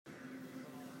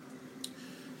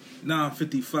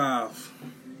9:55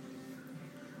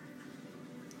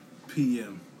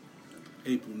 p.m.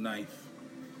 April 9th.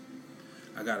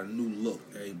 I got a new look.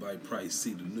 Everybody probably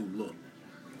see the new look.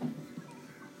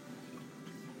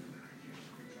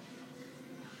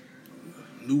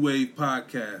 New Wave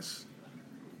Podcast.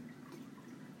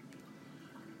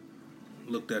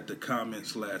 Looked at the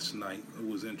comments last night. It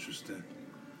was interesting.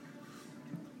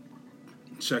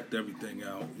 Checked everything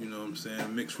out. You know what I'm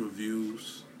saying? Mixed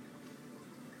reviews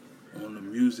on the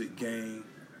music game,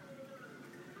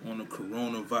 on the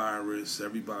coronavirus.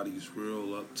 Everybody's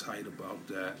real uptight about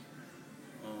that.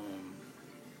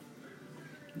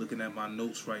 Looking at my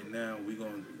notes right now, we're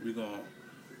gonna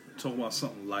talk about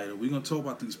something lighter. We're gonna talk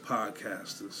about these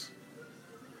podcasters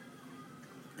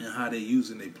and how they're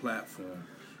using their platform.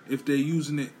 If they're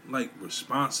using it like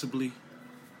responsibly,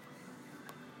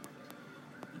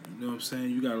 you know what I'm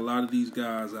saying? You got a lot of these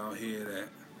guys out here that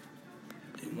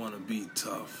they want to be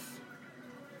tough.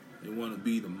 They want to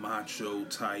be the macho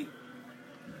type.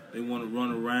 They want to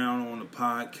run around on the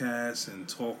podcast and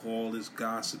talk all this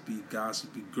gossipy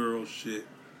girl shit.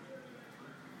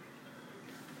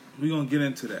 We're going to get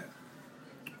into that.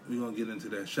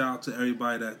 Shout out to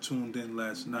everybody that tuned in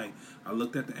last night. I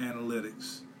looked at the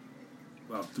analytics.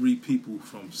 About 3 people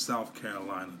from South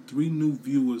Carolina. 3 new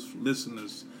viewers,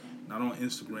 listeners, not on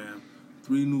Instagram.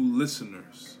 3 new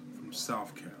listeners from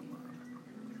South Carolina.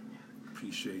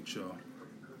 Appreciate y'all.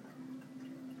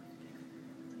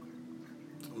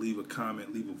 Leave a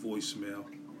comment, leave a voicemail.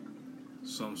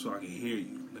 Something so I can hear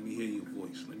you. Let me hear your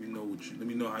voice. Let me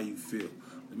know how you feel.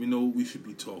 Let me know what we should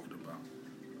be talking about.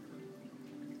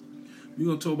 We're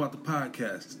going to talk about the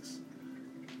podcasters.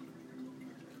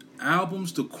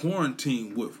 Albums to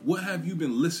quarantine with. What have you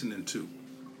been listening to?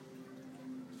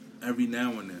 Every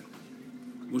now and then.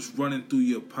 What's running through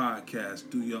your podcast,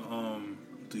 through your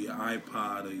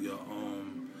iPod or your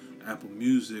Apple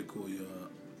Music or your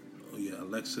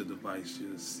Alexa device,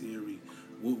 your Siri.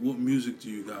 What music do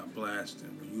you got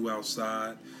blasting? When you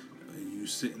outside, you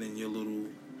sitting in your little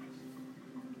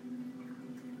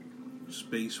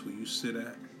space where you sit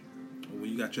at, or when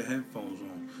you got your headphones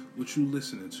on, what you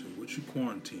listening to? What you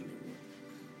quarantining with?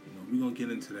 You know, we're gonna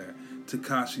get into that.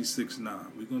 Tekashi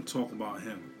 6ix9ine. We're gonna talk about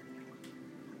him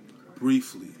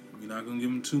briefly. We're not gonna give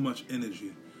him too much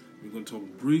energy. We're gonna talk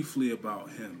briefly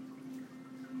about him.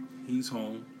 He's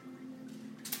home.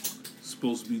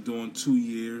 Supposed to be doing 2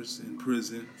 years in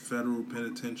prison, federal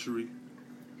penitentiary.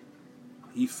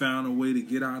 He found a way to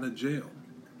get out of jail.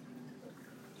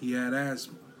 He had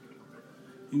asthma.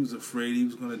 He was afraid he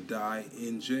was going to die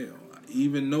in jail.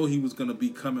 Even though he was going to be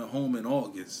coming home in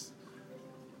August,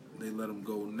 they let him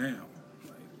go now.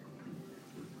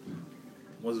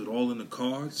 Was it all in the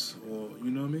cards? Or, you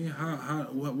know what I mean?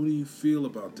 What do you feel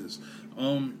about this?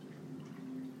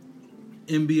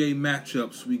 NBA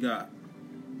matchups, we got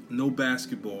no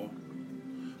basketball,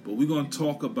 but we're going to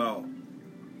talk about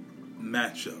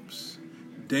matchups.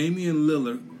 Damian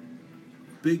Lillard,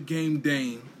 Big Game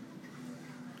Dame,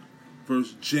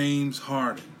 versus James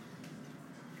Harden.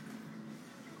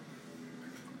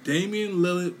 Damian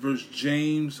Lillard versus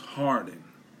James Harden.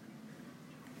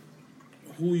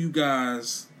 Who you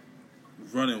guys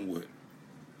running with?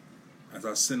 As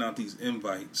I send out these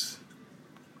invites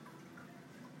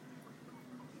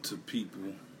to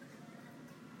people.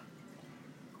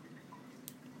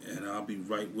 And I'll be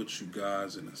right with you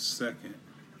guys in a second.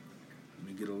 Let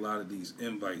me get a lot of these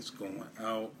invites going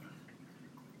out.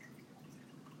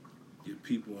 Get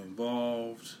people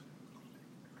involved.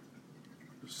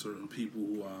 There's certain people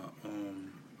who I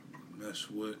mess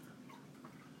with.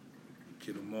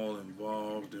 Get them all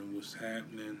involved in what's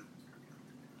happening.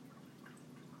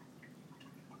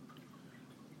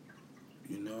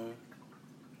 You know?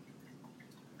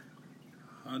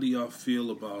 How do y'all feel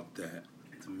about that?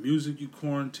 The music you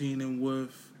quarantining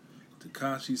with,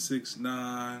 Tekashi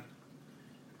 6ix9ine,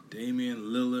 Damian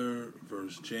Lillard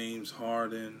versus James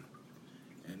Harden,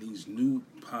 and these new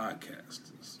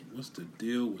podcasters. What's the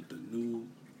deal with the new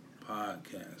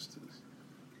podcasters?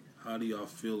 How do y'all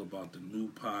feel about the new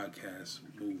podcast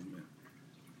movement?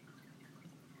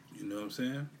 You know what I'm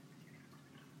saying?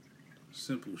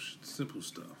 Simple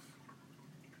stuff.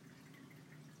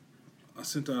 I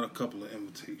sent out a couple of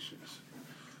invitations.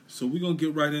 So we're going to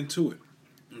get right into it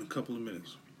in a couple of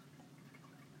minutes.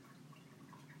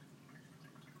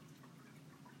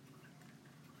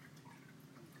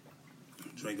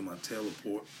 I'm drinking my Taylor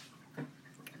Port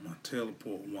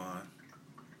wine.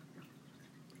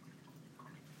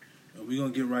 And we're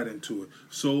going to get right into it.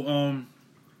 So, I'm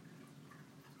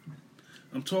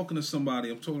talking to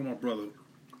my brother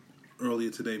earlier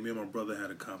today. Me and my brother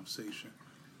had a conversation.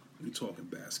 We talking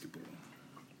basketball.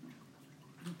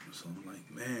 So I'm like,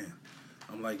 man,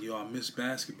 yo, I miss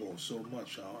basketball so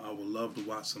much. I would love to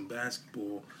watch some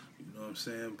basketball. You know what I'm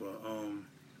saying? But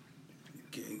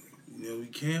we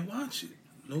can't watch it.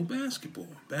 No basketball.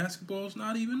 Basketball's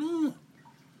not even on.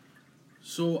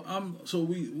 So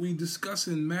we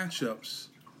discussing matchups,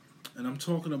 and I'm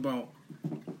talking about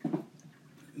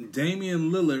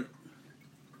Damian Lillard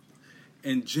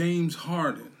and James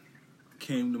Harden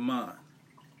came to mind.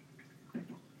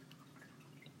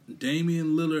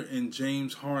 Damian Lillard and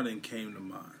James Harden came to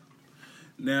mind.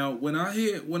 Now, when I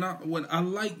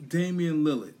like Damian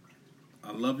Lillard,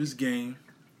 I love his game.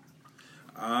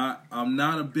 I'm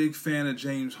not a big fan of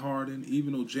James Harden,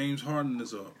 even though James Harden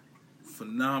is a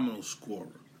phenomenal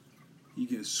scorer. He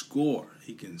can score.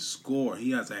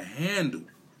 He has a handle.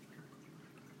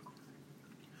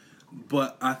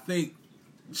 But I think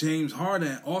James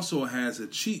Harden also has a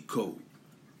cheat code.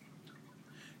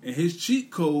 And his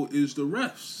cheat code is the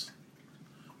refs.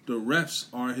 The refs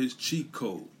are his cheat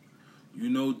code. You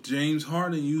know, James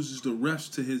Harden uses the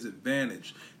refs to his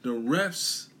advantage. The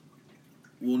refs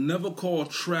will never call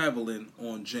traveling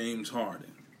on James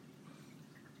Harden.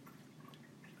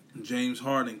 James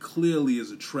Harden clearly is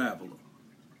a traveler.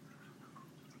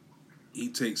 He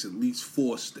takes at least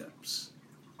 4 steps.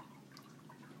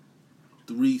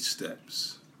 3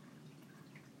 steps.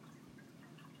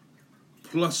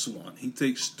 Plus 1. He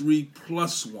takes 3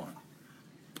 plus 1.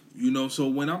 You know, so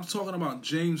when I'm talking about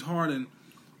James Harden,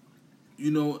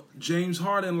 you know, James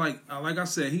Harden, like I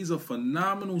said, he's a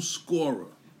phenomenal scorer.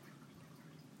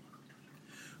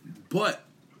 But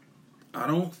I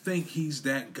don't think he's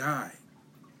that guy.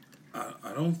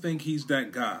 I don't think he's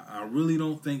that guy. I really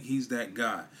don't think he's that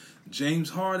guy. James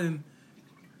Harden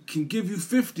can give you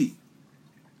 50.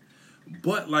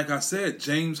 But like I said,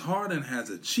 James Harden has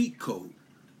a cheat code.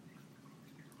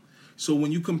 So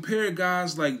when you compare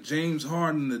guys like James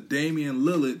Harden to Damian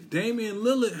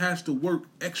Lillard has to work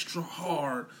extra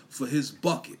hard for his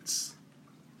buckets.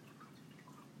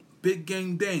 Big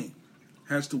Game Dame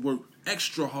has to work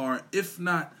extra hard, if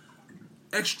not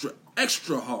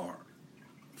extra hard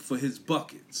for his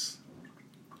buckets.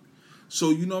 So,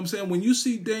 you know what I'm saying? When you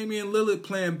see Damian Lillard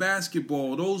playing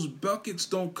basketball, those buckets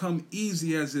don't come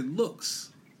easy as it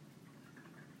looks.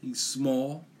 He's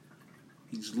small.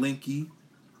 He's lanky.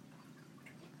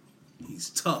 He's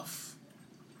tough.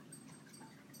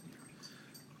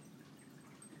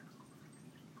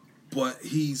 But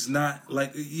he's not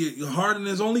like Harden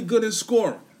is only good at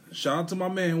scoring. Shout out to my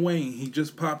man Wayne. He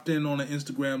just popped in on an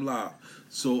Instagram Live.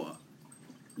 So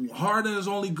Harden is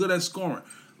only good at scoring.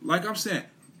 Like I'm saying,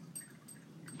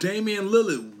 Damian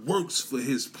Lillard works for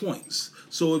his points.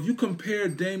 So if you compare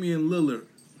Damian Lillard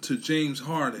to James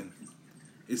Harden,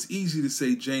 it's easy to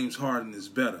say James Harden is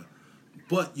better.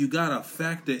 But you got to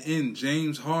factor in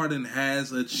James Harden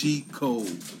has a cheat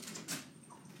code.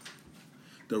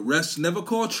 The refs never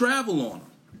call travel on him.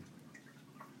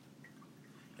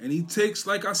 And he takes,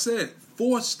 like I said,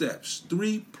 4 steps,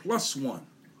 3 plus 1.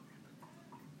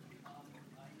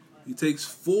 He takes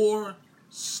 4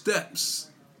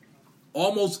 steps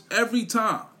almost every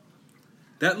time.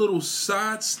 That little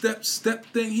side step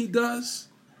thing he does,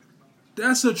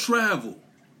 that's a travel.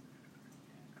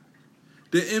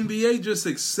 The NBA just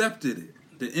accepted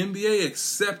it. The NBA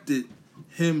accepted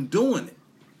him doing it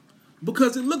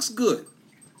because it looks good.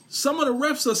 Some of the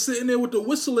refs are sitting there with the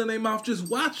whistle in their mouth just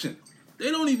watching.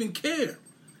 They don't even care.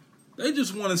 They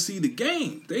just want to see the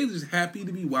game. They just happy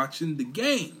to be watching the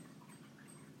game.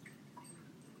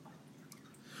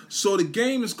 So the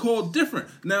game is called different.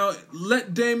 Now,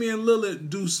 let Damian Lillard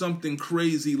do something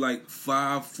crazy like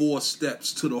 4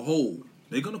 steps to the hole.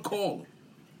 They're going to call him.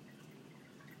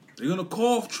 They're going to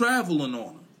call traveling on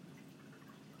him.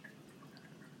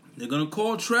 They're going to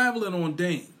call traveling on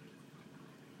Dame.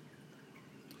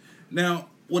 Now,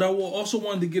 what I also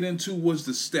wanted to get into was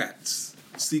the stats.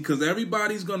 See, because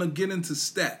everybody's going to get into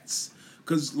stats.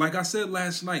 Because, like I said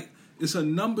last night, it's a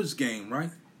numbers game,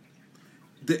 right?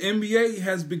 The NBA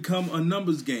has become a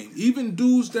numbers game. Even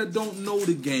dudes that don't know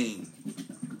the game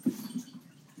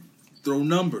throw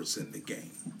numbers in the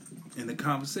game, in the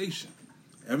conversation.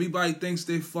 Everybody thinks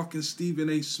they're fucking Stephen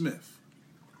A. Smith.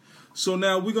 So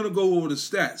now we're going to go over the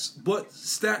stats. But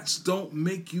stats don't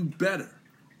make you better.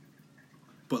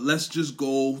 But let's just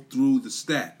go through the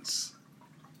stats.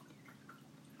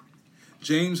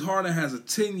 James Harden has a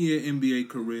 10-year NBA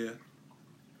career.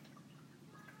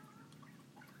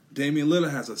 Damian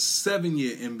Lillard has a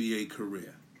 7-year NBA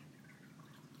career.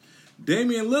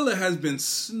 Damian Lillard has been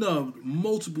snubbed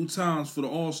multiple times for the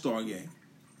All-Star game.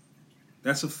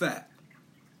 That's a fact.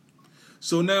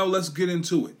 So now let's get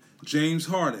into it. James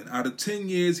Harden, out of 10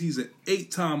 years, he's an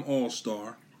 8-time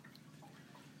All-Star.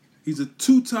 He's a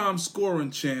 2-time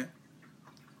scoring champ.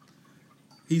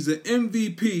 He's an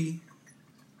MVP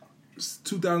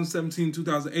 2017,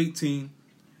 2018.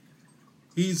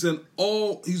 He's on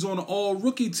an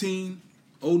all-rookie team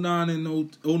 09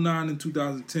 and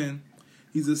 2010.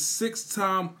 He's a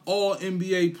 6-time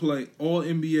all-NBA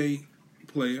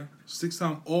player,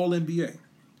 6-time all-NBA.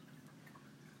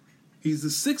 He's the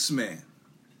 6th man.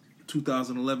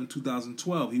 2011,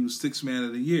 2012, he was 6th man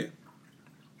of the year.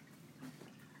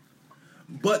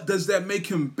 But does that make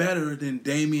him better than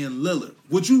Damian Lillard?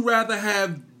 Would you rather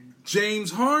have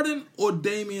James Harden or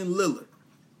Damian Lillard?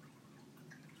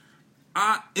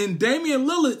 And Damian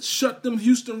Lillard shut them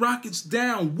Houston Rockets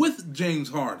down with James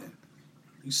Harden.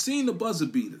 You've seen the buzzer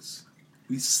beaters.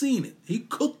 We've seen it. He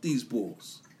cooked these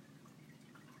Bulls.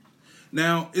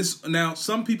 Now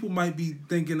some people might be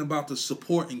thinking about the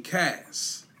supporting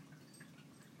cast.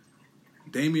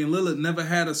 Damian Lillard never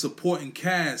had a supporting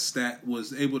cast that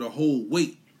was able to hold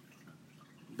weight,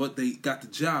 but they got the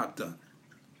job done.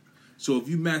 So if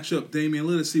you match up Damian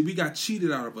Lillard, see, we got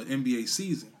cheated out of an NBA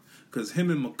season because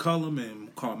him and McCollum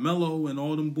and Carmelo and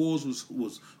all them boys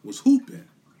was hooping.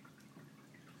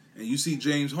 And you see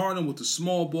James Harden with the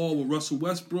small ball with Russell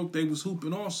Westbrook, they was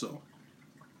hooping also.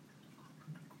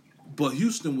 But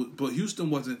Houston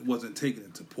wasn't taking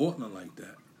it to Portland like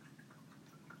that.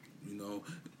 You know,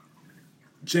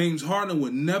 James Harden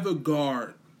would never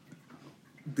guard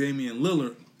Damian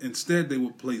Lillard. Instead, they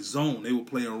would play zone. They would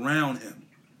play around him.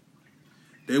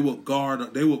 They would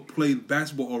play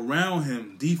basketball around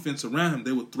him, defense around him.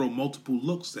 They would throw multiple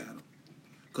looks at him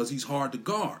because he's hard to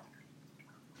guard.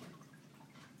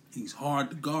 He's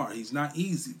hard to guard. He's not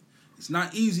easy. It's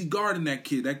not easy guarding that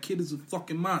kid. That kid is a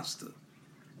fucking monster.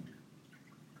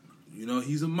 You know,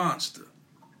 he's a monster.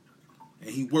 And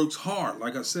he works hard,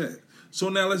 like I said. So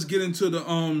now let's get into to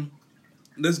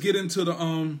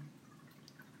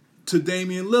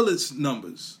Damian Lillard's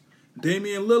numbers.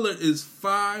 Damian Lillard is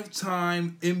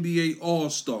 5-time NBA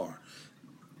All-Star.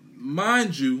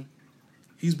 Mind you,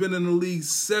 he's been in the league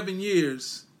 7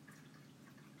 years.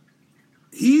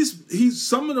 He's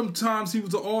some of them times he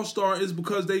was an All-Star is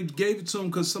because they gave it to him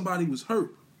because somebody was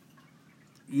hurt.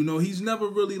 You know, he's never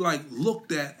really like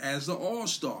looked at as an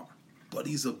All-Star, but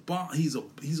he's a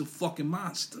fucking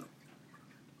monster.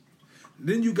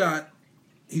 Then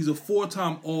he's a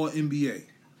 4-time All-NBA.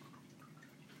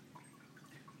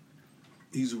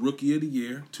 He's a Rookie of the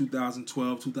Year,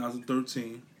 2012,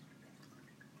 2013.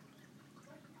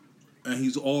 And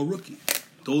he's All-Rookie.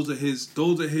 Those are his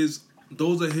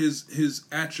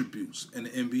attributes in the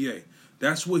NBA.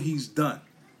 That's what he's done.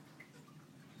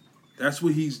 That's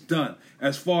what he's done.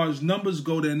 As far as numbers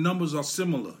go, their numbers are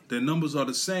similar. Their numbers are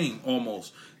the same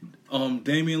almost.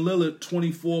 Damian Lillard,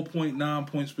 24.9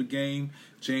 points per game.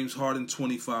 James Harden,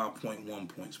 25.1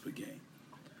 points per game.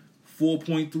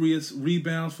 4.3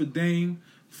 rebounds for Dame,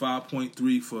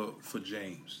 5.3 for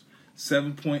James.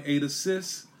 7.8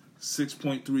 assists,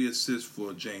 6.3 assists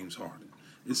for James Harden.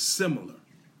 It's similar.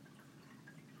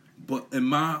 But in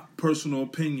my personal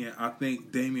opinion, I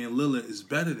think Damian Lillard is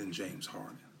better than James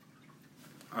Harden.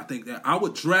 I think that I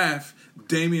would draft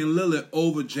Damian Lillard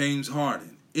over James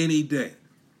Harden any day.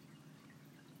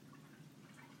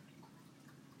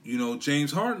 You know,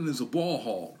 James Harden is a ball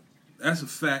hog. That's a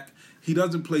fact. He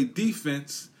doesn't play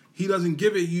defense. He doesn't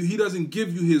give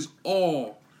you his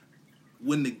all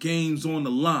when the game's on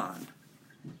the line.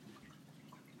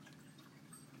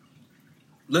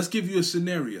 Let's give you a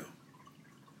scenario.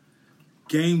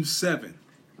 Game 7.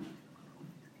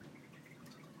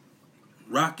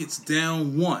 Rockets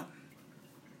down 1.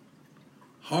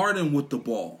 Harden with the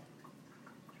ball.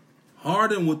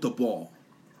 Harden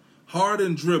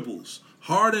dribbles.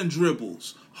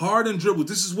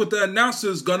 This is what the announcer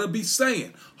is going to be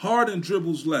saying. Harden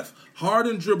dribbles left.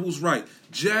 Harden dribbles right.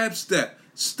 Jab step.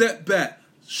 Step back.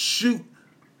 Shoot.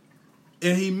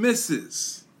 And he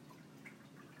misses.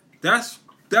 That's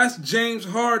James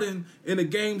Harden in a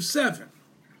game 7.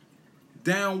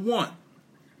 Down 1.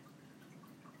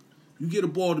 You get a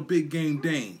ball to big game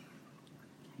Dame.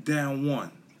 Down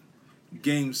 1.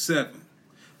 Game 7.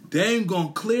 Dame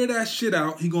gonna clear that shit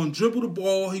out. He gonna dribble the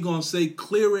ball. He gonna say,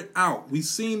 clear it out. We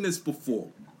seen this before.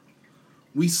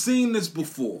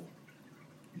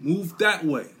 Move that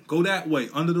way. Go that way.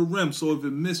 Under the rim. So if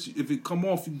it come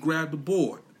off, you grab the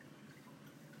board.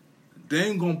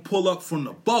 Dame gonna pull up from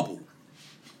the bubble.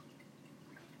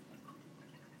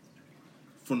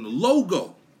 From the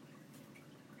logo.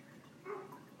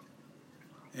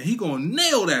 And he gonna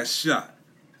nail that shot.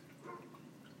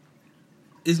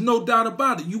 There's no doubt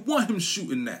about it. You want him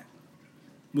shooting that.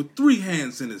 With 3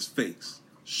 hands in his face.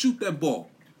 Shoot that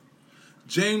ball.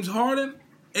 James Harden,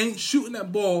 ain't shooting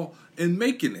that ball and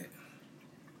making it.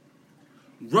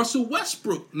 Russell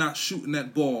Westbrook not shooting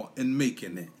that ball and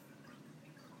making it.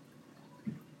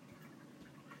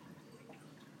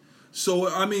 So,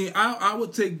 I mean, I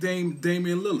would take Damian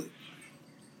Lillard.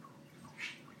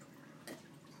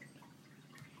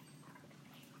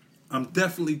 I'm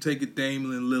definitely taking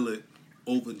Damian Lillard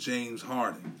over James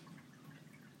Harden.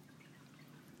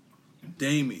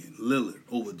 Damian Lillard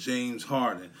over James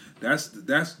Harden.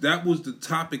 That was the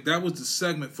topic. That was the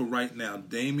segment for right now.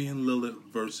 Damian Lillard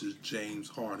versus James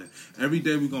Harden. Every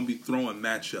day we're gonna be throwing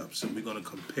matchups and we're gonna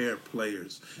compare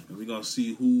players and we're gonna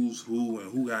see who's who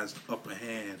and who has the upper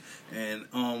hand, and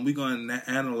we're gonna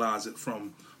analyze it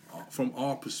from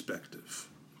our perspective.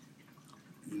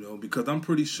 You know, because I'm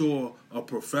pretty sure a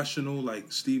professional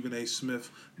like Stephen A.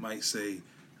 Smith might say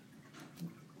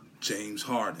James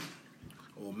Harden.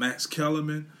 Or Max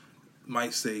Kellerman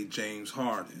might say James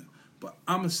Harden. But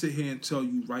I'm going to sit here and tell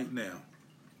you right now,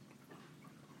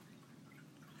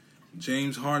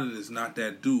 James Harden is not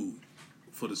that dude.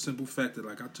 For the simple fact that,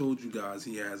 like I told you guys,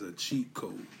 he has a cheat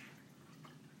code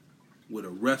where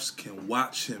the refs can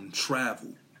watch him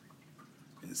travel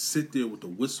and sit there with the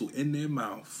whistle in their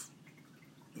mouth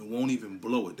and won't even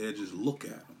blow it. They'll just look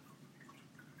at him.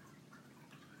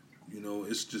 You know,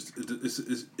 it's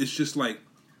just like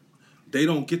they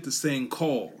don't get the same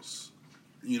calls.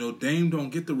 You know, Dame don't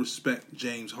get the respect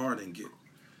James Harden get.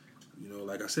 You know,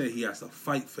 like I said, he has to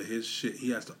fight for his shit.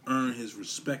 He has to earn his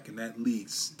respect in that league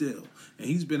still. And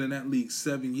he's been in that league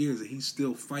 7 years and he's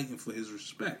still fighting for his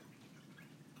respect.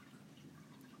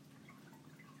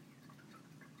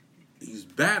 He's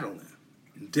battling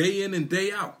day in and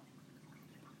day out.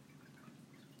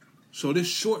 So this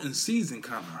shortened season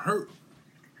kind of hurt.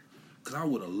 Because I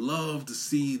would have loved to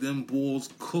see them Bulls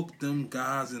cook them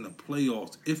guys in the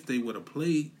playoffs if they would have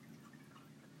played.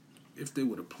 If they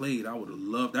would have played, I would have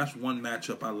loved. That's one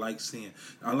matchup I like seeing.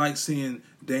 I like seeing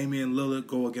Damian Lillard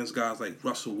go against guys like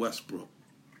Russell Westbrook.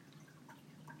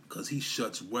 Because he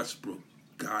shuts Westbrook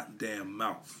goddamn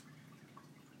mouth.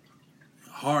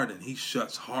 Harden, he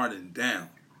shuts Harden down.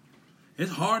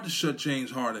 It's hard to shut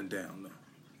James Harden down, though.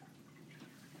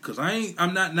 Cause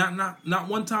I'm not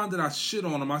one time that I shit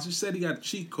on him. I just said he got a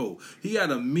cheat code. He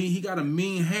got a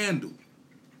mean handle.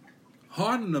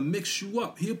 Harden to mix you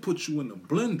up. He'll put you in the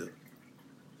blender.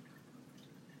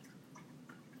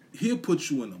 He'll put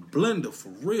you in a blender for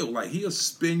real. Like he'll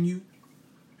spin you.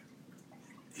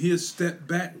 He'll step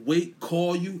back, wait,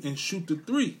 call you, and shoot the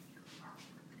three.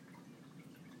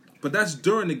 But that's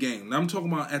during the game. Now I'm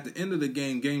talking about at the end of the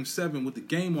game, game 7, with the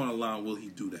game on the line. Will he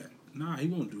do that? Nah, he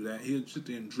won't do that. He'll sit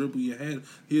there and dribble your head.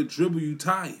 He'll dribble you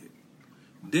tired.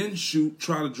 Then shoot,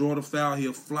 try to draw the foul.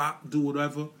 He'll flop, do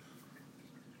whatever.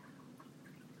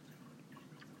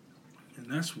 And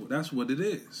that's what it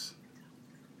is.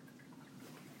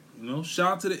 You know,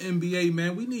 shout out to the NBA,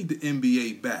 man. We need the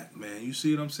NBA back, man. You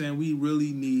see what I'm saying? We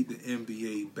really need the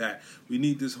NBA back. We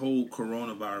need this whole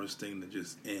coronavirus thing to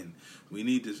just end. We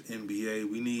need this NBA.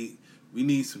 We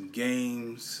need some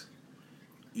games.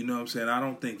 You know what I'm saying? I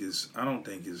don't think it's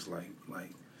like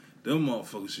them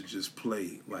motherfuckers should just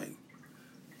play. Like,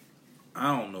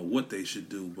 I don't know what they should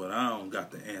do, but I don't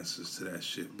got the answers to that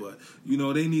shit. But you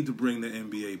know, they need to bring the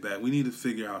NBA back. We need to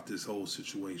figure out this whole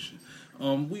situation.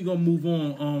 We gonna move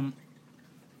on.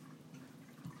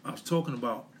 I was talking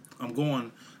about. I'm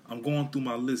going through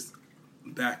my list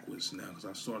backwards now because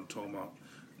I started talking about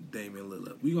Damian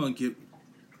Lillard.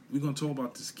 We're gonna talk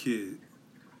about this kid.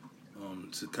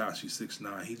 Tekashi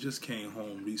 6ix9ine. He just came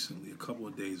home recently, a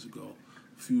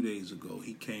few days ago.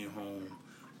 He came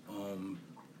home.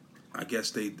 I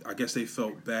guess they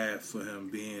felt bad for him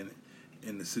being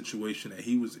in the situation that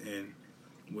he was in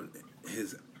with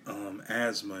his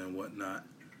asthma and whatnot.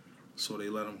 So they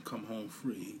let him come home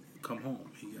free. Come home.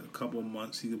 He got a couple of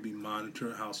months. He'll be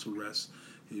monitored, house arrest.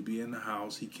 He'll be in the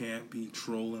house. He can't be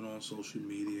trolling on social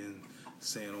media and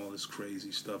saying all this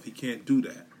crazy stuff. He can't do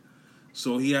that.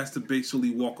 So he has to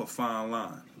basically walk a fine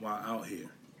line while out here.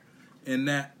 And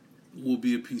that will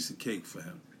be a piece of cake for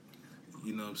him.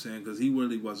 You know what I'm saying? Because he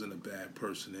really wasn't a bad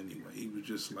person anyway. He was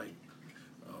just like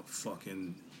a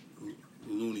fucking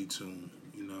Looney Tune.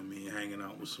 You know what I mean? Hanging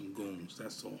out with some goons.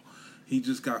 That's all. He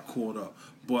just got caught up.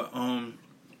 But a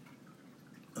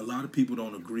lot of people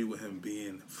don't agree with him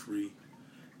being free.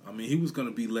 I mean, he was going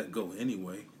to be let go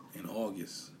anyway in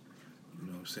August. You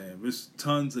know what I'm saying? There's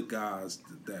tons of guys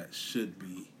that should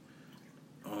be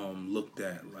looked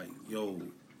at like, yo,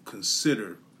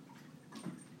 consider.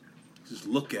 Just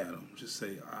look at them. Just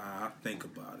say, I think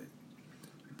about it.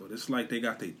 But it's like they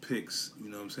got their picks. You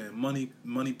know what I'm saying?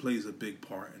 Money plays a big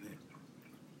part in it.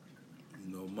 You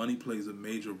Money plays a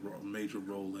major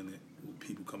role in it when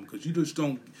people come, because they just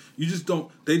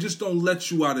don't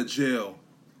let you out of jail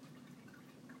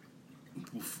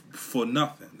for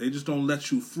nothing. They just don't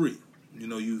let you free.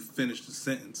 You finish the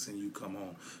sentence and you come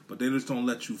home, but they just don't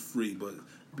let you free. But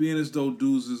being as though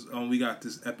dudes is, we got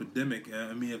this epidemic.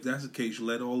 I mean, if that's the case, you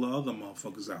let all the other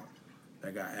motherfuckers out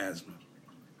that got asthma.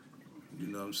 You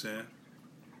know what I'm saying?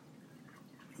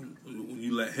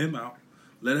 You let him out,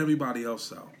 let everybody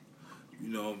else out. You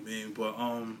know what I mean? But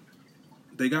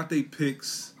they got their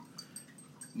picks.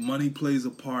 Money plays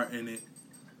a part in it.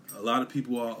 A lot of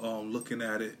people are looking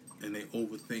at it and they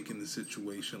overthinking the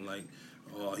situation, like,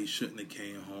 oh, he shouldn't have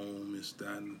came home, it's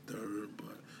that and the third.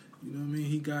 But you know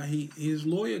what I mean? His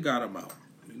lawyer got him out.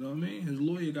 You know what I mean? His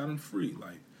lawyer got him free.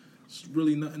 Like, it's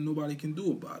really nothing nobody can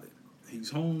do about it. He's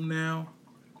home now.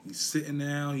 He's sitting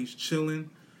now. He's chilling.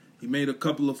 He made a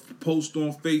couple of posts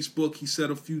on Facebook. He said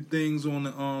a few things on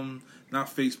the not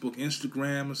Facebook,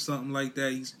 Instagram or something like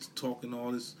that. He's talking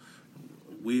all this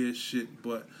weird shit,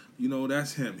 but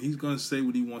that's him. He's gonna say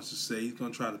what he wants to say. He's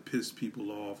gonna try to piss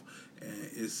people off, and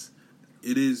this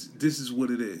is what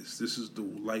it is. This is the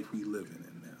life we live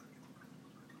in now.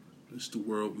 This is the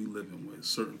world we live in with.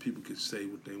 Certain people can say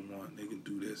what they want. They can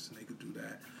do this and they can do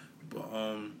that. But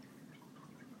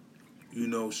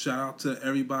shout out to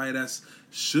everybody that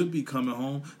should be coming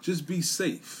home. Just be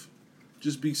safe.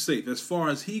 Just be safe. As far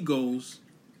as he goes,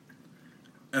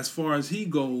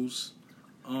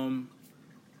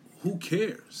 who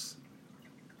cares?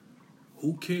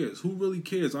 Who cares? Who really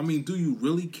cares? I mean, do you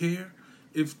really care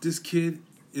if this kid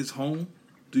is home?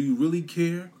 Do you really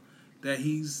care that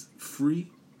he's free?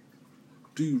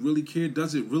 Do you really care?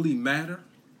 Does it really matter?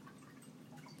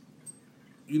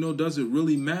 Does it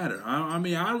really matter? I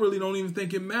mean, I really don't even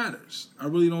think it matters. I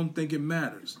really don't think it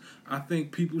matters. I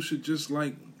think people should just,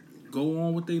 go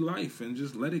on with their life and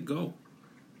just let it go.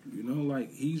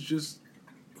 He's just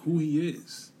who he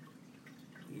is.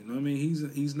 You know what I mean?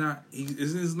 It's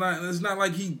not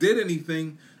like he did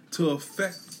anything to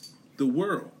affect the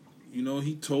world.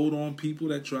 He told on people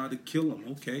that tried to kill him.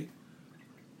 Okay.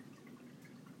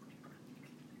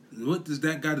 What does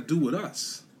that got to do with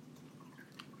us?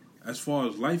 As far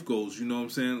as life goes, you know what I'm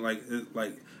saying? Like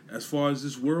as far as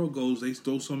this world goes, they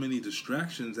throw so many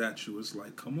distractions at you. It's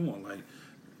like, come on,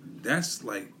 that's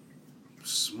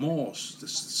small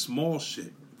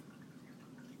shit.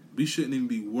 We shouldn't even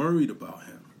be worried about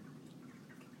him.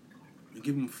 We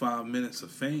give him 5 minutes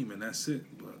of fame and that's it.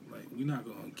 But we're not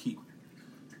gonna keep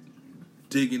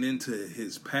digging into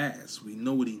his past. We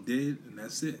know what he did and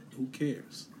that's it. Who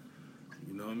cares?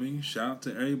 You know what I mean? Shout out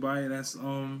to everybody that's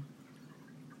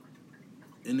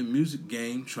in the music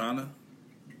game trying to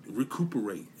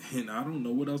recuperate. And I don't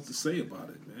know what else to say about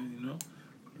it, man.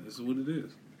 That's what it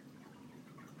is.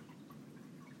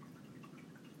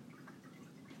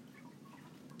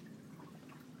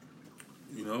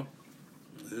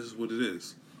 This is what it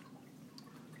is.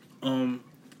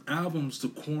 Albums to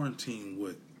quarantine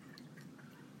with.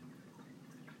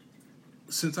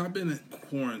 Since I've been in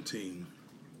quarantine,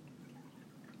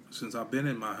 since I've been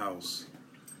in my house,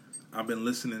 I've been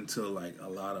listening to a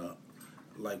lot of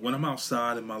when I'm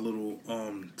outside in my little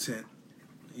tent,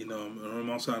 when I'm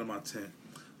outside of my tent,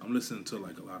 I'm listening to a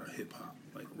lot of hip hop,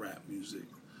 rap music,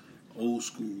 old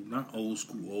school, not old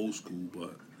school,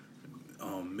 but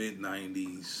mid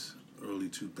 90s, early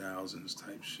 2000s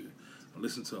type shit. I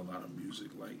listen to a lot of music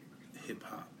like hip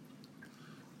hop.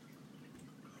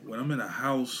 When I'm in a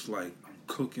house, I'm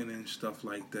cooking and stuff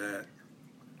like that,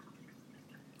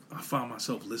 I find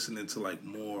myself listening to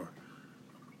more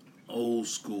old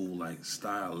school,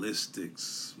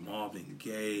 Stylistics, Marvin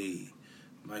Gaye,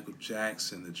 Michael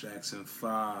Jackson, the Jackson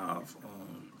 5,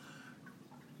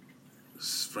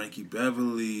 Frankie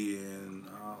Beverly, and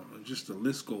just the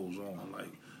list goes on.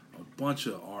 A bunch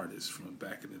of artists from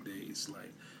back in the days.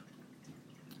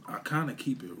 I kind of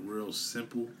keep it real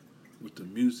simple with the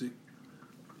music,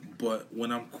 but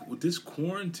with this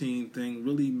quarantine thing,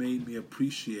 really made me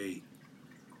appreciate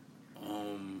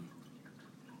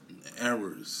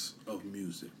eras of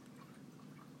music,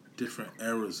 different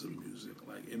eras of music.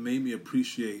 It made me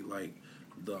appreciate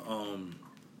the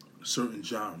certain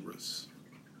genres,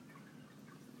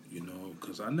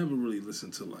 because I never really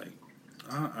listened to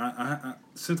I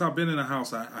since I've been in the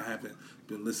house, I haven't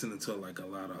been listening to a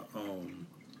lot of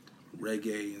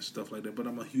reggae and stuff like that, but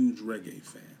I'm a huge reggae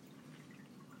fan,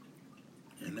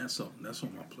 and that's on my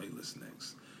playlist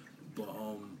next. But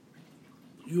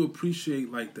you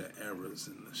appreciate the eras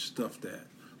and the stuff that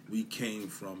we came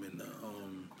from in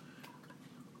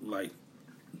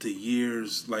the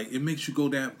years. It makes you go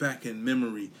back in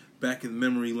memory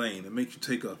lane. It makes you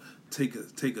take a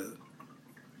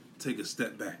take a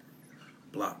step back.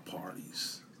 Block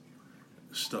parties,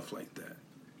 stuff like that.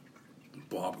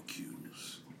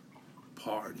 Barbecues,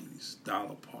 parties,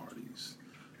 dollar parties,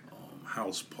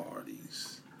 house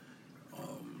parties,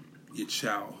 your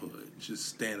childhood, just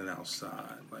standing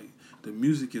outside. Like, the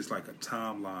music is like a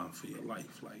timeline for your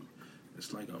life. Like,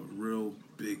 it's like a real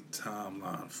big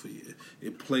timeline for you.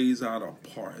 It plays out a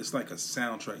part. It's like a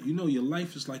soundtrack. You know, your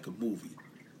life is like a movie.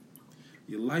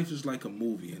 Your life is like a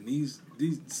movie, and these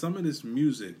some of this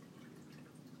music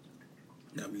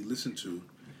that we listen to,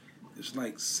 it's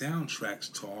like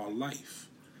soundtracks to our life.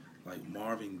 Like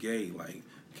Marvin Gaye. Like,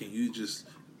 can you just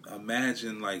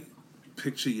imagine, like,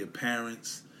 picture your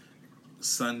parents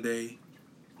Sunday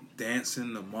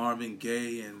dancing to Marvin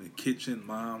Gaye in the kitchen,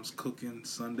 mom's cooking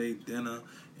Sunday dinner,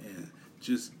 and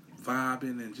just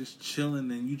vibing and just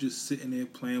chilling, and you just sitting there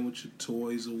playing with your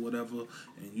toys or whatever,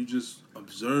 and you just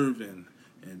observing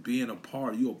and being a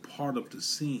part. You're a part of the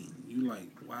scene. You like,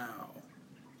 wow,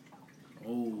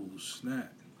 oh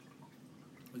snap,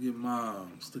 look at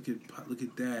moms, look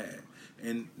at dad.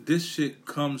 And this shit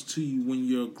comes to you when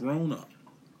you're a grown up.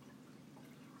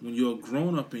 When you're a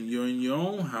grown up and you're in your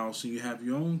own house and you have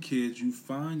your own kids, you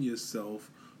find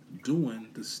yourself doing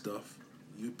the stuff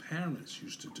your parents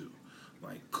used to do.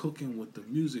 Like cooking with the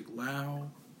music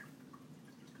loud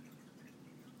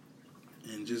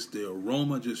and just the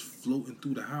aroma just floating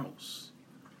through the house.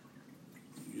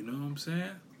 You know what I'm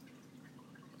saying?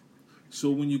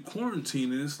 So when you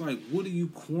quarantining, it's like, what are you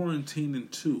quarantining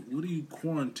to? What are you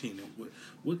quarantining with?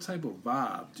 What type of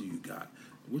vibe do you got?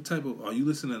 What type of, are you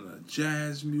listening to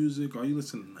jazz music? Are you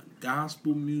listening to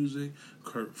gospel music?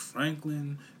 Kirk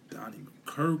Franklin, Donnie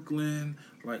McKirkland?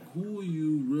 Like, who are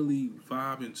you really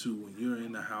vibing to when you're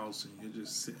in the house and you're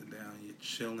just sitting down, you're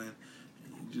chilling,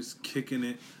 and you're just kicking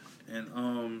it,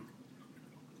 and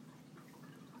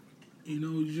you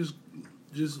know, you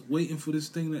just waiting for this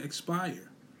thing to expire.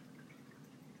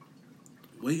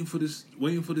 Waiting for this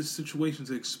situation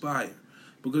to expire.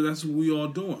 Because that's what we all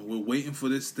doing. We're waiting for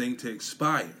this thing to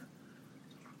expire.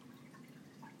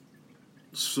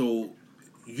 So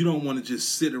you don't want to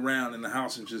just sit around in the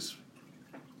house and just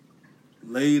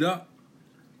laid up.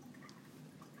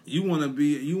 You want to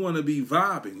be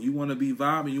vibing. You want to be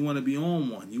vibing. You want to be on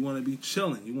one. You want to be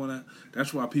chilling.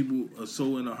 That's why people are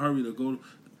so in a hurry to go,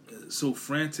 so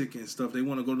frantic and stuff. They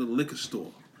want to go to the liquor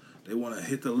store. They want to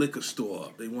hit the liquor store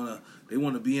up. They want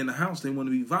to be in the house. They want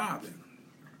to be vibing.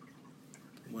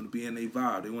 They want to be in their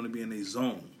vibe. They want to be in their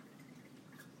zone.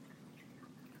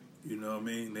 You know what I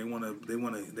mean? They want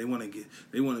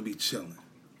to be chilling.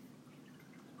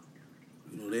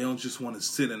 You know, they don't just want to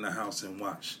sit in the house and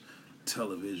watch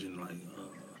television. Like,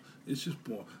 it's just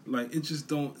boring. Like, it just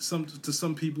don't. To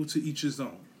some people, to each his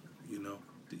own. You know,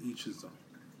 to each his own.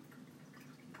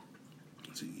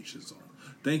 To each his own.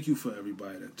 Thank you for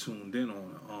everybody that tuned in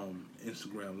on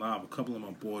Instagram Live. A couple of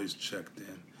my boys checked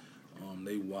in.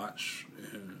 They watched.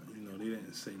 You know, they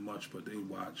didn't say much, but they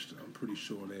watched. I'm pretty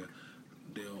sure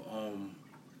they'll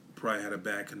probably had a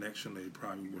bad connection. They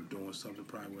probably were doing something.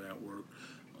 Probably were at work.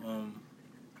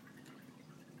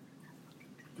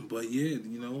 But yeah,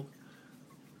 you know,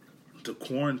 the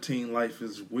quarantine life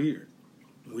is weird.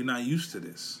 We're not used to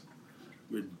this.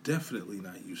 We're definitely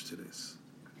not used to this.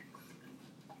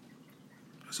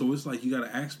 So it's like you got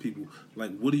to ask people,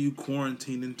 like, what are you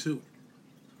quarantining to?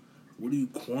 What are you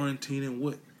quarantining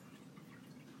with?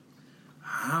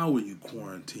 How are you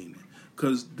quarantining?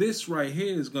 Because this right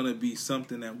here is going to be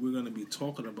something that we're going to be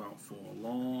talking about for a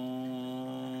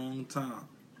long time.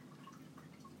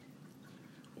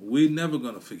 We're never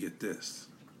going to forget this.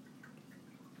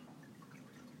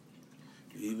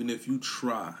 Even if you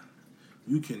try,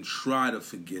 you can try to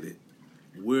forget it.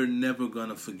 We're never going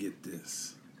to forget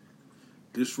this.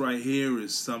 This right here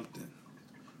is something.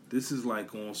 This is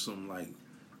like on some like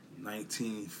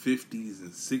 1950s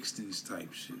and 60s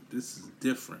type shit. This is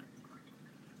different.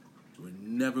 We're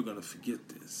never gonna forget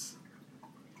this.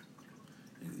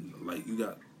 And like you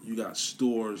got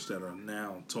stores that are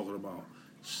now talking about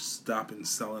stopping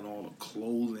selling all the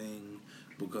clothing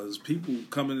because people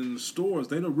coming in the stores,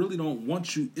 they really don't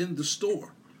want you in the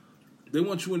store. They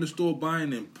want you in the store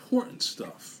buying important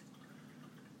stuff.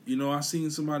 You know, I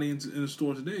seen somebody in the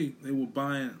store today. They were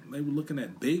looking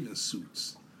at bathing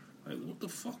suits. Like, what the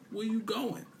fuck? Where you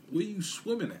going? Where you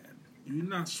swimming at? You're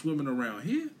not swimming around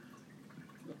here.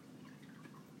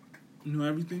 You know,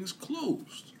 everything's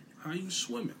closed. How you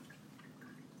swimming?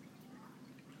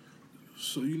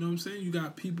 So, you know what I'm saying? You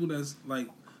got people that's, like,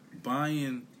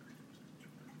 buying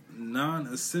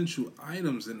non-essential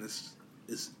items, and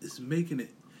it's making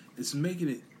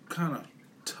it kind of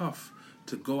tough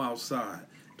to go outside.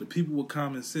 The people with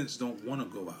common sense don't want to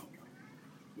go out.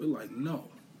 We're like, no,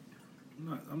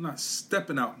 I'm not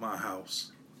stepping out my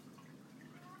house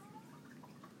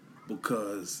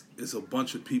because it's a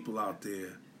bunch of people out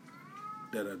there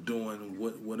that are doing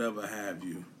whatever have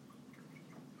you,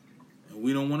 and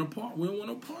we don't want to part. We don't want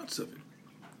no parts of it.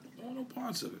 We don't want no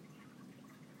parts of it.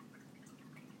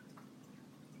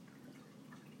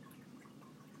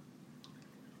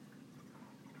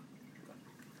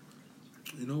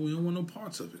 We don't want no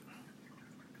parts of it.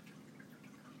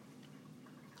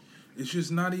 It's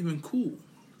just not even cool.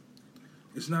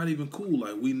 It's not even cool.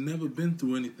 Like, we never been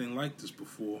through anything like this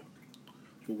before,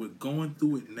 but we're going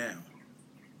through it now.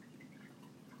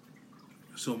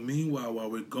 So meanwhile,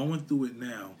 while we're going through it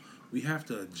now, we have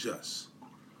to adjust.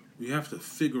 We have to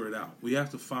figure it out. We have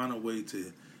to find a way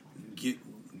to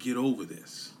get over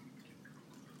this.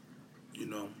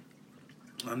 I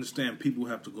understand people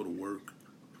have to go to work.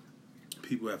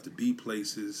 People have to be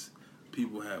places.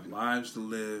 People have lives to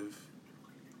live.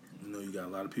 You got a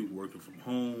lot of people working from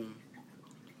home.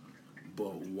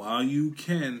 But while you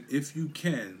can, if you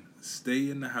can, stay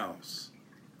in the house.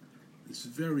 It's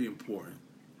very important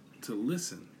to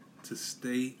listen, to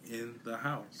stay in the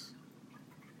house.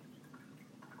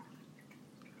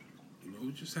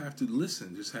 We just have to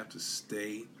listen, just have to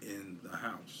stay in the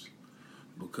house.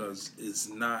 Because this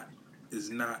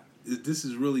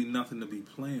is really nothing to be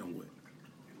playing with.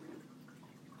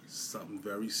 It's something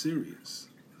very serious.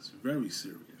 It's very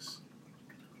serious.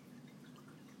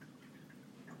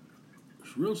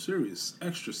 It's real serious,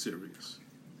 extra serious.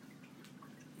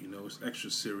 It's extra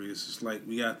serious. It's like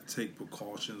we have to take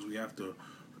precautions. We have to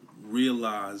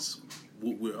realize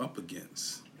what we're up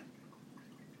against.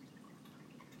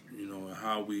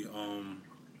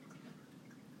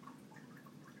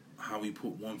 How we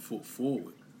put one foot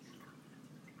forward.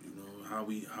 How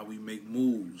we make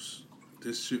moves.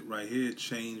 This shit right here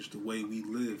changed the way we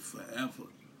live forever.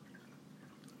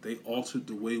 They altered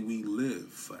the way we live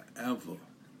forever.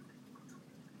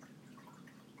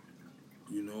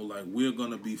 Like, we're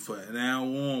gonna be, from now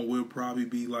on, we'll probably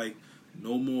be like,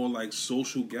 no more like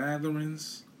social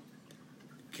gatherings.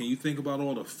 Can you think about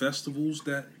all the festivals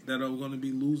that are gonna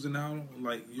be losing out?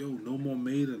 Like, no more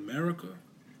Made in America.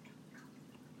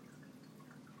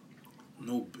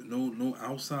 No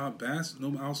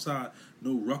outside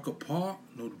no Rucker Park,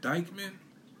 no Dykeman,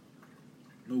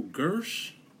 no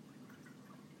Gersh.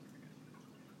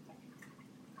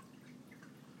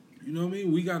 You know what I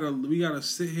mean? We gotta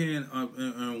sit here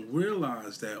and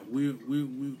realize that we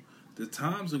the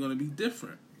times are gonna be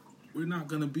different. We're not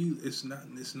gonna be. It's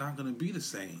not gonna be the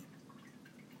same.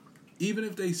 Even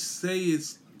if they say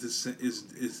it's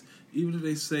even if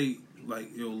they say,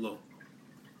 like, look,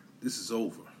 this is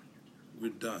over. We're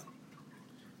done.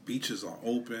 Beaches are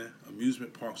open.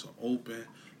 Amusement parks are open.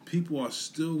 People are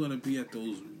still gonna be at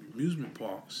those amusement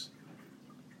parks.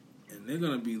 And they're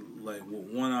going to be like,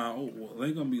 with one eye open.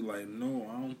 They're going to be like, no,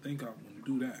 I don't think I'm going to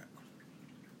do that.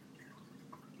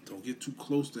 Don't get too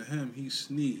close to him. He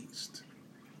sneezed.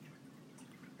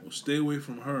 Well, stay away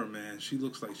from her, man. She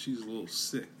looks like she's a little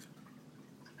sick.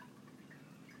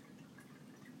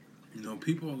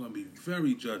 People are going to be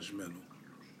very judgmental.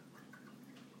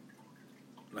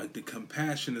 Like, the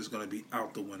compassion is going to be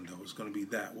out the window. It's going to be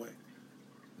that way.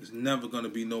 There's never going to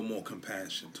be no more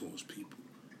compassion towards people.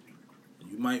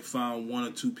 You might find one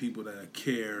or two people that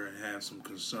care and have some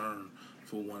concern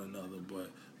for one another,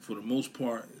 but for the most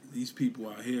part, these people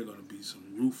out here are going to be some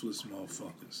ruthless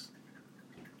motherfuckers.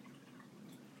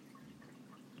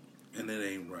 And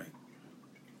it ain't right.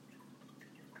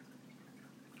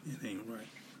 It ain't right.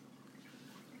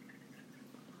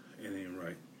 It ain't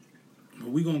right. But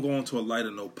we're going to go on to a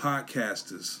lighter note.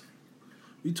 Podcasters.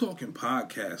 We talking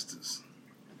podcasters.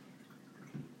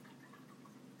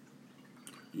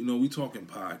 We talking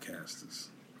podcasters.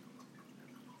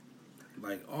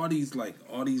 Are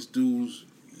these dudes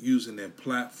using their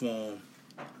platform?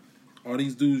 Are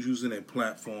these dudes using their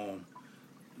platform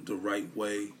the right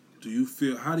way?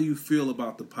 How do you feel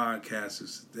about the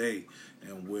podcasters today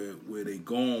and where they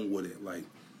going with it? Like,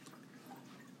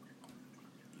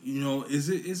 is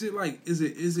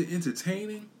it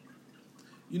entertaining?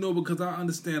 Because I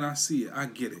understand, I see it, I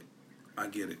get it.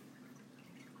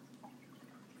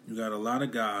 You got a lot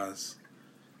of guys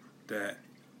that,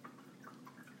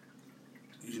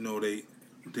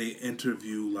 they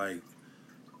interview like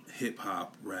hip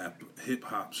hop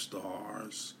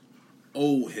stars,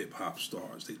 old hip hop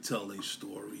stars. They tell their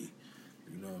story.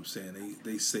 You know what I'm saying?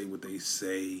 They say what they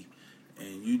say,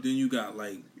 and then you got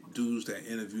like dudes that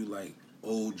interview like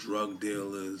old drug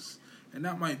dealers, and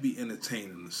that might be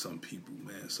entertaining to some people,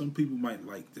 man. Some people might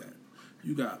like that.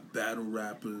 You got battle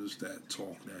rappers that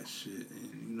talk that shit,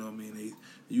 and you know what I mean.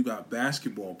 You got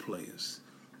basketball players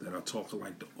that are talking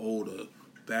like the older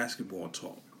basketball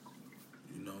talk.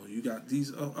 You know, you got these.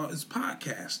 It's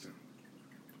podcasting.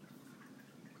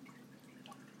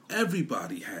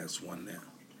 Everybody has one now.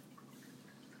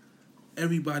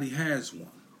 Everybody has one.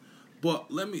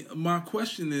 But my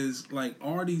question is, like,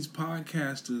 are these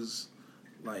podcasters,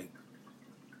 like,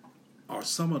 are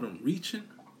some of them reaching?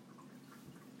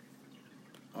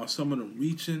 Are some of them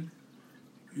reaching?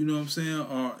 You know what I'm saying?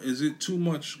 Or is it too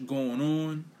much going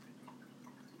on?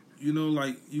 You know,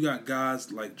 like, you got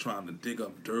guys, like, trying to dig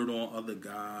up dirt on other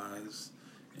guys,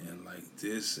 and, like,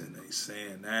 this, and they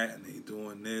saying that, and they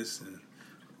doing this, and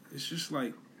it's just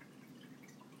like,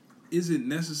 is it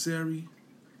necessary?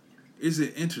 Is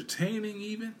it entertaining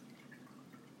even?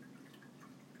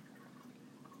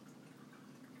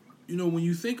 You know, when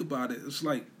you think about it, it's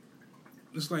like,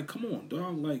 come on,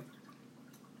 dog. Like,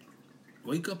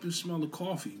 wake up and smell the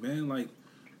coffee, man. Like,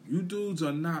 you dudes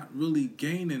are not really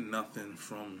gaining nothing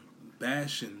from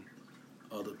bashing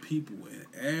other people.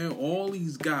 And all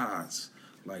these guys,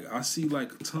 like, I see,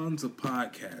 like, tons of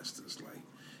podcasters. Like,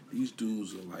 these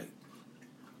dudes are, like,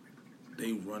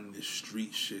 they run this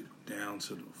street shit down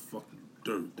to the fucking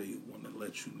dirt. They want to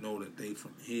let you know that they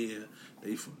from here,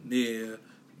 they from there,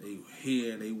 they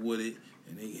here, they with it,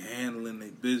 and they handling their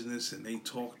business, and they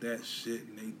talk that shit,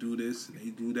 and they do this, and they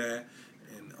do that,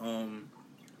 and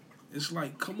it's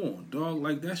like, come on, dog,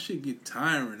 like, that shit get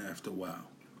tiring after a while.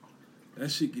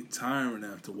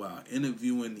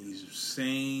 Interviewing these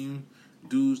same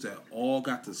dudes that all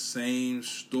got the same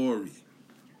story.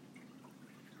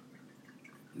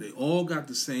 They all got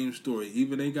the same story.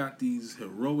 Either they got these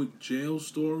heroic jail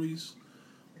stories,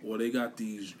 or they got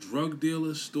these drug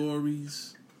dealer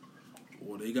stories,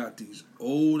 or they got these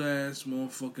old ass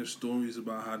motherfucking stories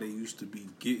about how they used to be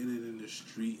getting it in the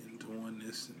street and doing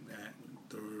this and that and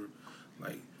third.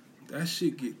 Like, that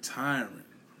shit get tiring.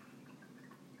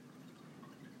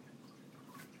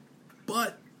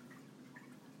 But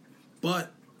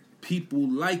people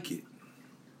like it.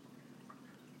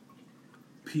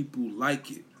 People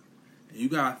like it. And you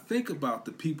gotta think about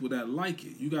the people that like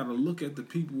it. You gotta look at the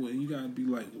people and you gotta be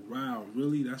like, wow,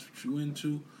 really? That's what you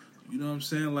into? You know what I'm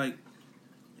saying? Like,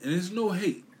 and there's no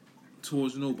hate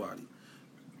towards nobody.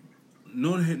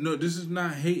 No, this is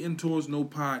not hating towards no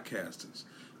podcasters.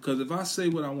 Because if I say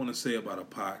what I want to say about a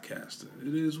podcaster,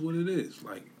 it is what it is.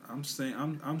 Like, I'm saying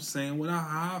how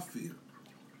I feel.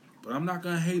 But I'm not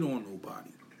gonna hate on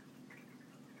nobody.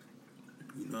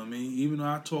 You know what I mean? Even though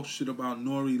I talked shit about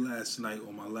Nori last night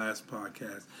on my last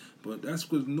podcast, but that's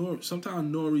because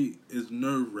sometimes Nori is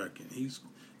nerve-wracking. He's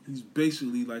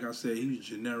basically, like I said, he's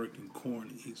generic and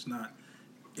corny. He's not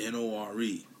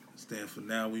N-O-R-E. Stand for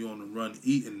Now We On The Run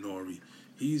Eating Nori.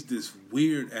 He's this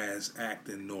weird-ass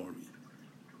acting Nori.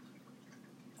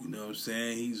 You know what I'm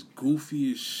saying? He's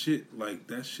goofy as shit. Like,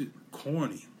 that shit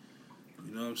corny.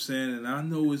 You know what I'm saying? And I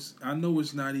know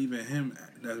it's not even him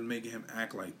that's making him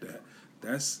act like that.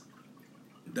 That's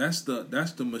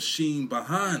the machine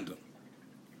behind him.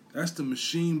 That's the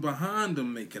machine behind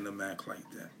him making him act like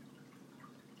that.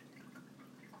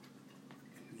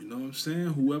 You know what I'm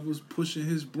saying? Whoever's pushing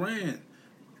his brand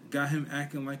got him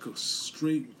acting like a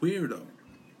straight weirdo.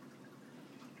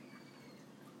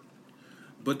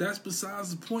 But that's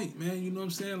besides the point, man. You know what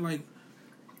I'm saying? Like,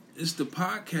 it's the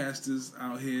podcasters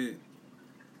out here.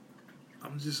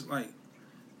 I'm just like,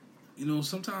 you know,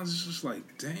 sometimes it's just like,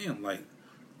 damn, like,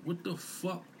 what the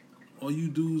fuck are you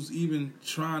dudes even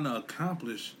trying to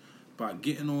accomplish by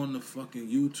getting on the fucking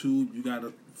YouTube? You got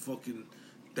a fucking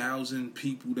 1,000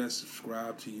 people that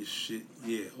subscribe to your shit.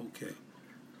 Yeah, okay.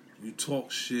 You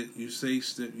talk shit, you say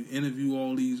stuff, you interview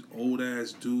all these old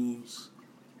ass dudes.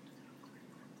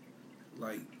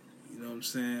 Like, you know what I'm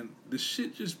saying? The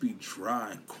shit just be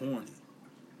dry and corny.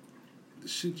 The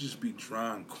shit just be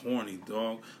dry and corny,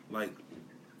 dog. Like,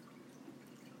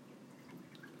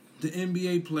 the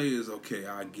NBA players, okay,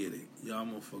 I get it. Y'all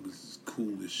motherfuckers is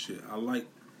cool as shit. I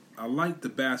like the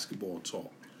basketball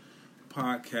talk.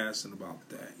 Podcasting about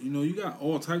that. You know, you got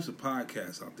all types of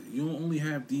podcasts out there. You don't only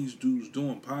have these dudes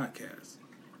doing podcasts.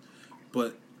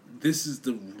 But this is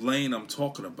the lane I'm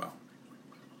talking about.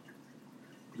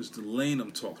 This is the lane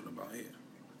I'm talking about here.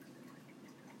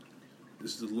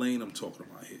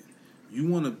 You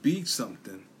want to be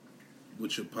something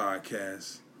with your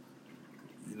podcast.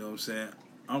 You know what I'm saying?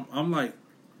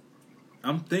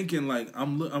 I'm thinking like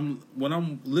when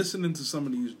I'm listening to some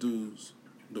of these dudes,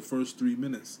 the first 3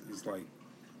 minutes is like,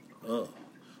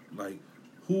 like,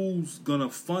 who's gonna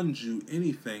fund you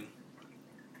anything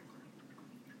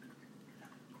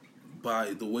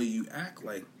by the way you act?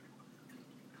 Like,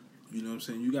 You know what I'm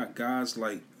saying? You got guys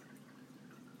like,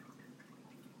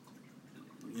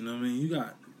 you know what I mean? You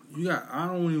got. I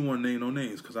don't even want to name no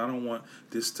names because I don't want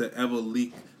this to ever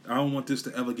leak. I don't want this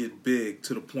to ever get big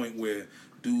to the point where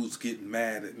dudes get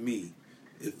mad at me.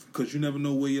 Because you never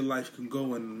know where your life can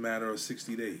go in a matter of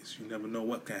 60 days. You never know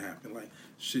what can happen. Like,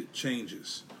 shit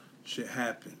changes. Shit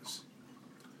happens.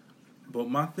 But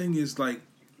my thing is, like,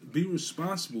 be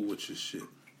responsible with your shit.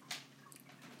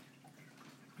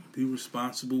 Be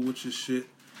responsible with your shit.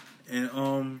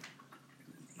 And,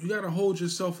 you gotta hold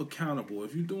yourself accountable.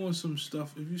 If you're doing some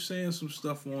stuff, if you're saying some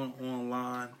stuff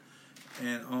online,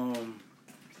 and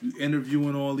you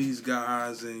interviewing all these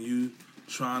guys, and you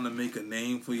trying to make a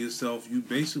name for yourself, you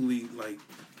basically like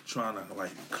trying to like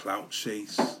clout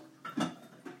chase.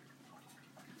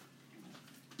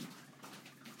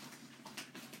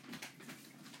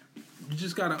 You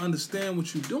just gotta understand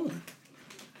what you're doing.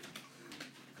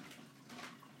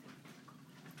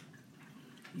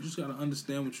 You just gotta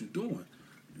understand what you're doing.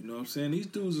 You know what I'm saying? These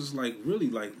dudes is like really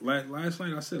like last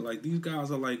night I said, like, these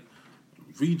guys are like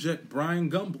reject Brian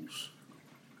Gumbles.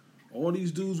 All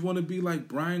these dudes want to be like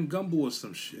Brian Gumble or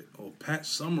some shit, or Pat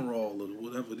Summerall or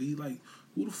whatever. They like,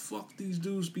 who the fuck these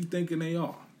dudes be thinking they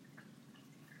are?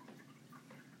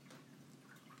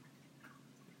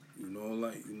 You know,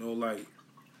 like,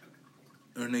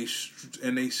 and they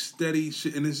steady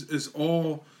shit, and it's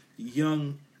all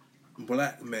young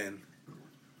black men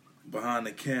behind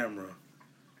the camera.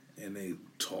 And they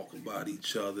talk about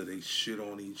each other, they shit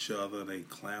on each other, they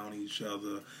clown each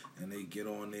other, and they get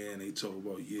on there and they talk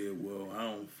about, yeah, well, I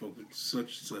don't fuck with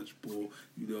such and such bull,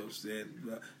 you know what I'm saying?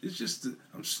 It's just,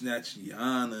 I'm snatching your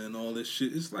honor and all this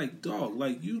shit. It's like, dog,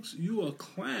 like, you a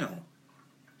clown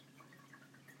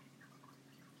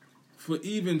for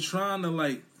even trying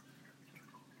to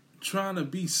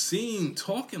be seen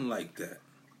talking like that.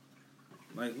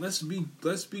 Like, let's be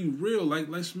real. Like,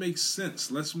 let's make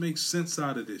sense. Let's make sense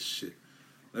out of this shit.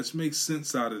 Let's make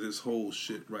sense out of this whole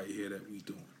shit right here that we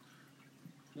doing.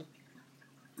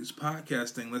 This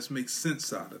podcast thing, let's make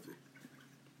sense out of it.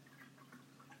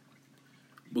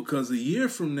 Because a year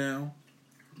from now,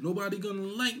 nobody gonna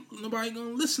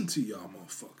listen to y'all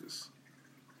motherfuckers.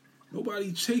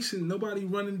 Nobody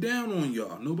running down on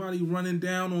y'all. Nobody running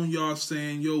down on y'all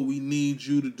saying, yo, we need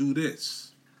you to do this.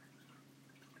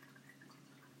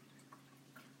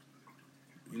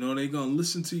 You know, they gonna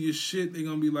listen to your shit. They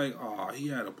gonna be like, oh, he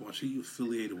had a bunch. He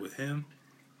affiliated with him.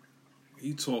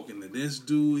 He talking to this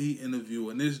dude. He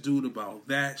interviewing this dude about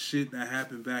that shit that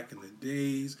happened back in the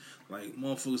days. Like,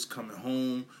 motherfuckers coming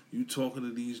home. You talking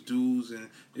to these dudes. And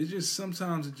it just,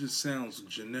 sometimes it just sounds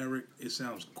generic. It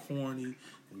sounds corny,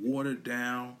 watered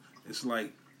down. It's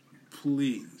like,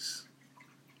 please.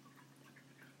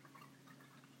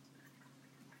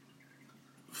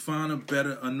 Find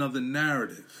another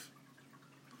narrative.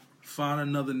 Find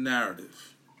another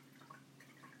narrative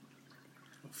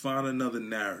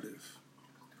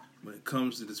when it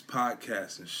comes to this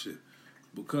podcast and shit,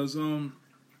 because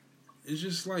it's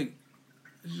just like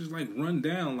run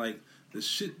down. Like, the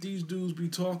shit these dudes be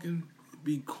talking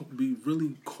be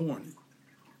really corny,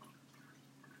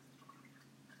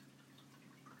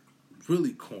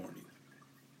 really corny.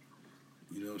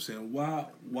 You know what I'm saying? Why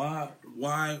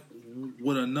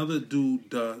would another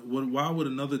dude why would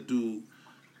another dude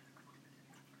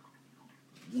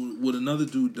what another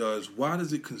dude does, why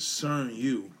does it concern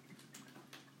you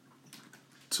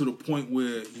to the point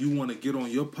where you want to get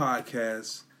on your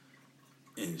podcast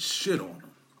and shit on them?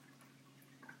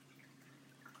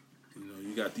 You know,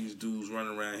 you got these dudes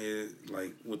running around here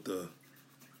like with the,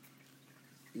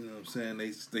 you know what I'm saying,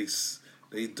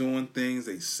 they doing things,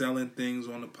 they selling things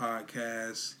on the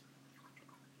podcast.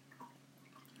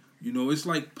 You know, it's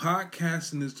like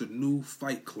podcasting is the new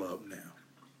Fight Club now.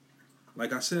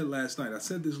 Like I said last night,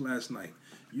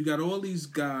 you got all these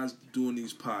guys doing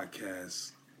these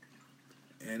podcasts,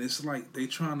 and it's like they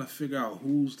trying to figure out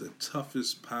who's the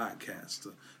toughest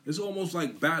podcaster. It's almost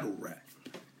like battle rap.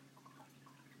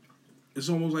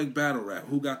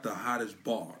 Who got the hottest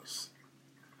bars?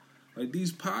 Like,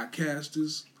 these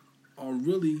podcasters are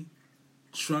really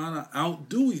trying to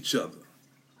outdo each other,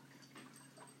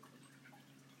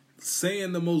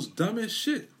 saying the most dumbest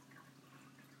shit.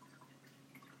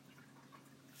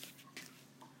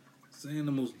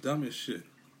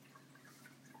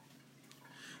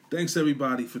 Thanks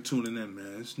everybody for tuning in,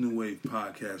 man. It's New Wave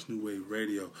Podcast, New Wave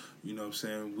Radio. You know what I'm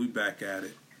saying? We back at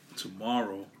it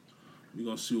tomorrow. We're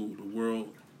going to see what the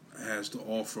world has to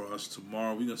offer us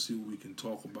tomorrow. We're going to see what we can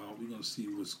talk about. We're going to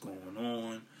see what's going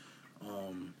on.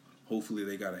 Hopefully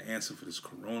they got an answer for this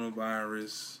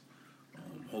coronavirus.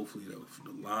 Hopefully the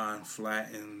line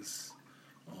flattens.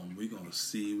 We're gonna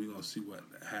see what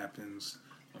happens.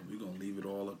 We're gonna leave it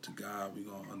all up to God. We're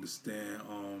gonna understand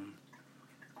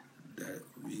that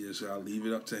we just gotta leave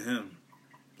it up to Him.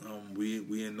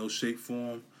 We in no shape,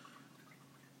 form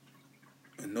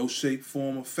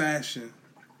or fashion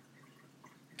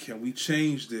can we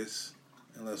change this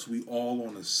unless we all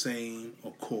on the same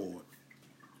accord.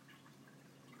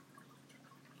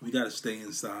 We got to stay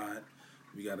inside.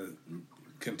 We got to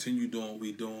continue doing what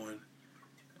we're doing.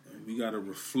 And we got to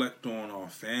reflect on our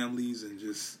families and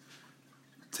just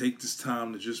take this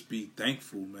time to just be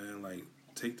thankful, man. Like,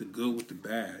 take the good with the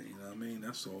bad. You know what I mean?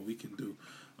 That's all we can do.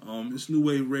 It's New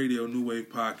Wave Radio, New Wave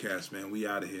Podcast, man. We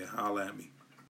out of here. Holla at me.